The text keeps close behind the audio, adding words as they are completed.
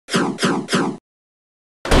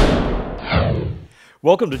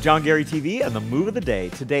Welcome to John Garey TV and the move of the day.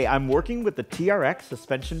 Today I'm working with the TRX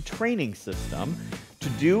suspension training system to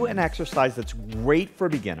do an exercise that's great for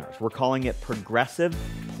beginners. We're calling it progressive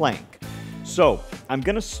plank. So I'm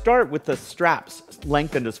going to start with the straps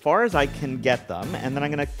lengthened as far as I can get them, and then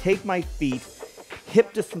I'm going to take my feet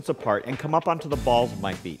hip distance apart and come up onto the balls of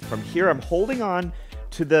my feet. From here I'm holding on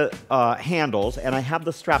to the handles, and I have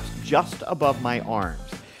the straps just above my arms.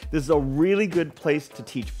 This is a really good place to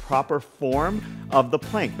teach proper form of the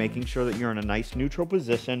plank, making sure that you're in a nice neutral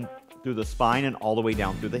position through the spine and all the way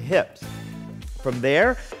down through the hips. From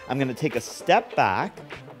there, I'm going to take a step back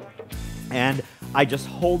and I just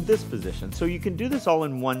hold this position. So you can do this all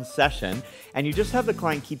in one session, and you just have the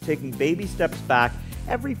client keep taking baby steps back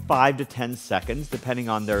every 5 to 10 seconds, depending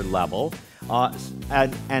on their level,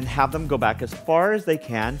 and have them go back as far as they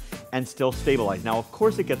can and still stabilize. Now, of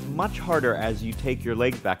course, it gets much harder as you take your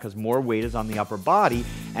legs back because more weight is on the upper body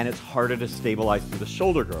and it's harder to stabilize through the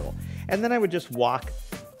shoulder girdle. And then I would just walk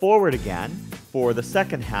forward again for the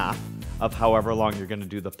second half of however long you're going to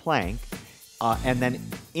do the plank. And then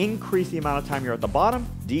increase the amount of time you're at the bottom,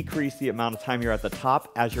 decrease the amount of time you're at the top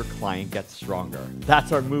as your client gets stronger.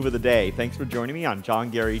 That's our move of the day. Thanks for joining me on John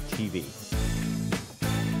Garey TV.